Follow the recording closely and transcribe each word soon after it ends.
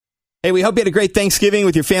Hey, we hope you had a great Thanksgiving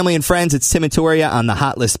with your family and friends. It's Tim and Toria on the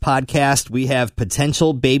Hot List podcast. We have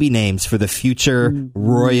potential baby names for the future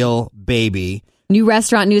royal baby. New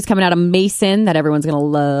restaurant news coming out of Mason that everyone's going to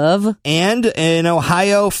love. And in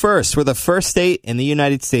Ohio first. We're the first state in the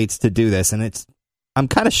United States to do this, and I'm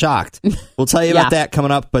kind of shocked. We'll tell you about that coming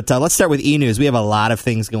up, but let's start with E-News. We have a lot of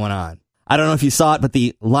things going on. I don't know if you saw it, but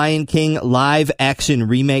the Lion King live action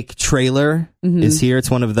remake trailer is here. It's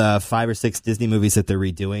one of the 5 or 6 Disney movies that they're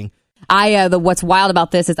redoing. What's wild about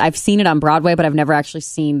this is I've seen it on Broadway, but I've never actually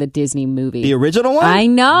seen the Disney movie. The original one? I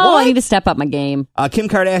know. What? I need to step up my game. Kim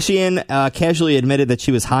Kardashian casually admitted that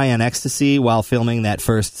she was high on ecstasy while filming that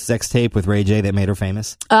first sex tape with Ray J that made her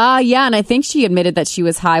famous. Yeah, and I think she admitted that she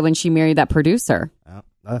was high when she married that producer. Oh,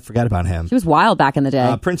 I forgot about him. She was wild back in the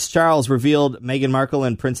day. Prince Charles revealed Meghan Markle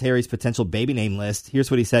and Prince Harry's potential baby name list. Here's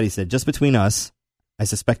what he said. He said, just between us, I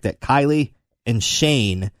suspect that Kylie and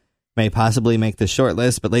Shane may possibly make the short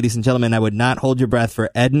list, but ladies and gentlemen, I would not hold your breath for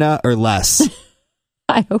Edna or less.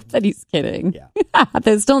 I hope that he's kidding. Yeah.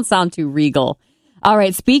 Those don't sound too regal. All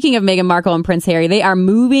right, speaking of Meghan Markle and Prince Harry, they are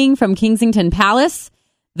moving from Kensington Palace.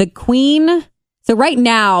 The Queen, so right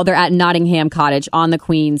now they're at Nottingham Cottage on the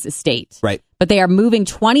Queen's estate. Right. But they are moving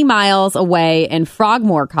 20 miles away in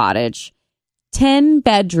Frogmore Cottage, 10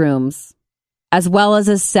 bedrooms, as well as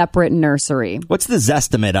a separate nursery. What's the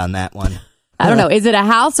Zestimate on that one? I don't know. Is it a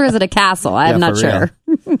house or is it a castle? I'm not sure.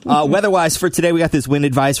 Weather-wise, for today, we got this wind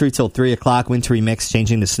advisory till 3 o'clock, wintry mix,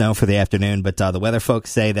 changing to snow for the afternoon. But the weather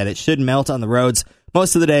folks say that it should melt on the roads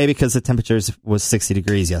most of the day because the temperatures was 60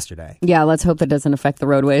 degrees yesterday. Yeah, let's hope that doesn't affect the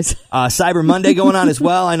roadways. Cyber Monday going on as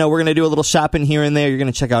well. I know we're going to do a little shopping here and there. You're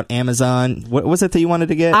going to check out Amazon. What was it that you wanted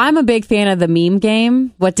to get? I'm a big fan of the meme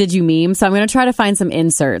game. What did you meme? So I'm going to try to find some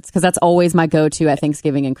inserts because that's always my go-to at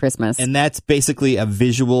Thanksgiving and Christmas. And that's basically a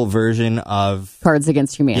visual version of Cards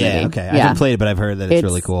Against Humanity. Yeah, okay. I haven't played it, but I've heard that it's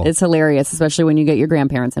really cool. It's hilarious, especially when you get your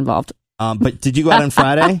grandparents involved. But did you go out on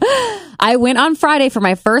Friday? I went on Friday for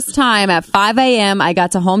my first time at 5 a.m. I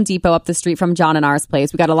got to Home Depot up the street from John and R's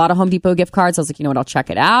place. We got a lot of Home Depot gift cards. I was like, you know what? I'll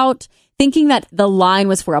check it out. Thinking that the line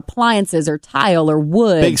was for appliances or tile or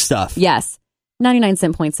wood. Big stuff. Yes.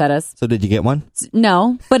 99-cent poinsettias. So did you get one?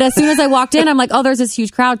 No. But as soon as I walked in, I'm like, oh, there's this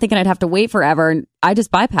huge crowd thinking I'd have to wait forever. And I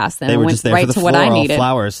just bypassed them. They were and just went there right for the to what I needed.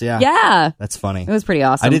 flowers. Yeah. Yeah. That's funny. It was pretty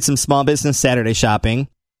awesome. I did some small business Saturday shopping.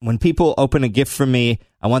 When people open a gift from me,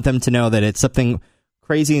 I want them to know that it's something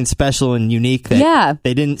crazy and special and unique that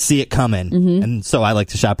they didn't see it coming. And so I like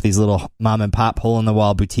to shop at these little mom and pop hole in the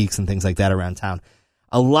wall boutiques and things like that around town.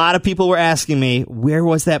 A lot of people were asking me, where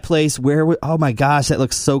was that place? Oh my gosh, that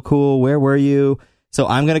looks so cool. Where were you? So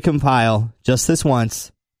I'm going to compile just this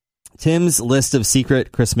once Tim's list of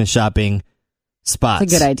secret Christmas shopping spots.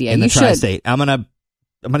 That's a good idea. In the You should. tri-state. I'm going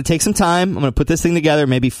to take some time. I'm going to put this thing together.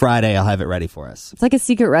 Maybe Friday I'll have it ready for us. It's like a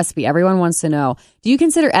secret recipe. Everyone wants to know. Do you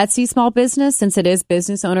consider Etsy small business since it is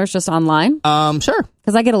business owners just online? Sure.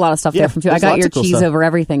 Because I get a lot of stuff there from too. I there's got lots your of cool cheese stuff. over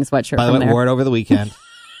everything sweatshirt By the from way, there. wore it over the weekend.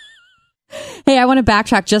 Hey, I want to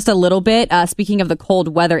backtrack just a little bit. Speaking of the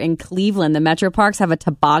cold weather in Cleveland, the Metro Parks have a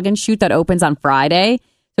toboggan chute that opens on Friday.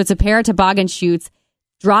 So it's a pair of toboggan chutes,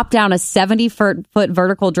 drop down a 70-foot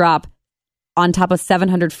vertical drop on top of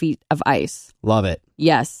 700 feet of ice. Love it.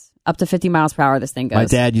 Yes. Up to 50 miles per hour this thing goes. My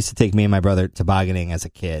dad used to take me and my brother tobogganing as a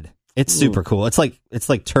kid. It's super cool. It's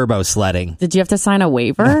like turbo sledding. Did you have to sign a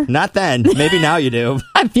waiver? Not then. Maybe now you do.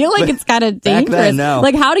 I feel like it's kind of back dangerous. then, no.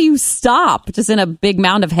 Like, how do you stop? Just in a big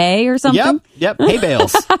mound of hay or something? Yep. Hay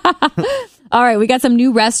bales. All right, we got some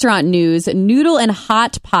new restaurant news. Noodle and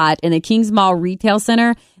Hot Pot in the Kings Mall Retail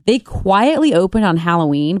Center. They quietly opened on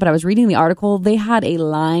Halloween, but I was reading the article. They had a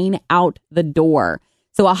line out the door.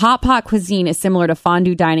 So a hot pot cuisine is similar to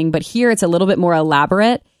fondue dining, but here it's a little bit more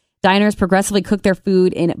elaborate. Diners progressively cook their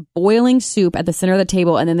food in boiling soup at the center of the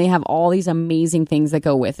table, and then they have all these amazing things that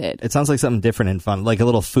go with it. It sounds like something different and fun, like a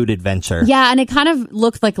little food adventure. Yeah, and it kind of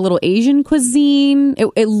looked like a little Asian cuisine.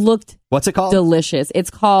 It looked What's it called? delicious.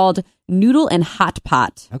 It's called Noodle and Hot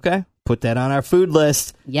Pot. Okay. Put that on our food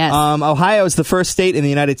list. Yes. Ohio is the first state in the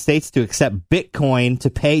United States to accept Bitcoin to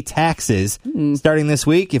pay taxes. Starting this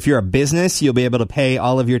week, if you're a business, you'll be able to pay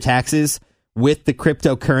all of your taxes with the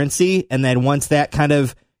cryptocurrency. And then once that kind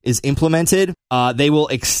of is implemented, they will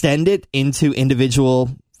extend it into individual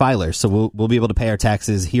filers. So we'll be able to pay our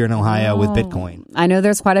taxes here in Ohio with Bitcoin. I know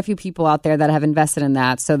there's quite a few people out there that have invested in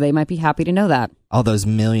that, so they might be happy to know that. All those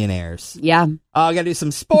millionaires. Yeah. I got to do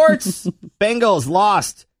some sports. Bengals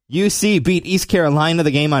lost. UC beat East Carolina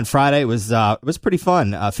the game on Friday. It was pretty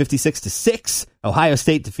fun. 56-6. Ohio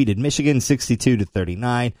State defeated Michigan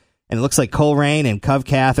 62-39. And it looks like Coleraine and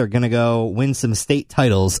Covcath are going to go win some state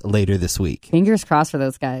titles later this week. Fingers crossed for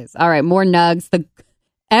those guys. All right, more nugs.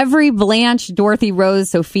 Every Blanche, Dorothy, Rose,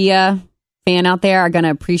 Sophia fan out there are going to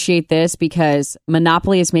appreciate this because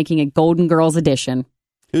Monopoly is making a Golden Girls edition.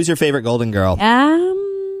 Who's your favorite Golden Girl?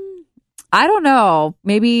 I don't know.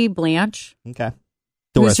 Maybe Blanche. Okay.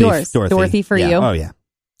 Who's yours? Dorothy for you. Oh, yeah.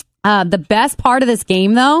 The best part of this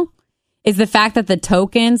game, though, is the fact that the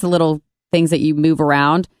tokens, the little things that you move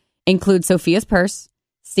around, include Sophia's purse,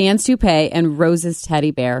 Stan's toupee, and Rose's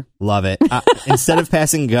teddy bear. Love it. Instead of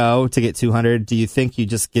passing go to get 200, do you think you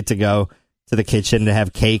just get to go to the kitchen to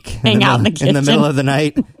have cake Hang out in the kitchen in the middle of the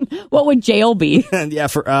night? What would jail be? Yeah,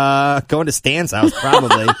 for going to Stan's house,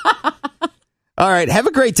 probably. All right. Have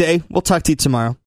a great day. We'll talk to you tomorrow.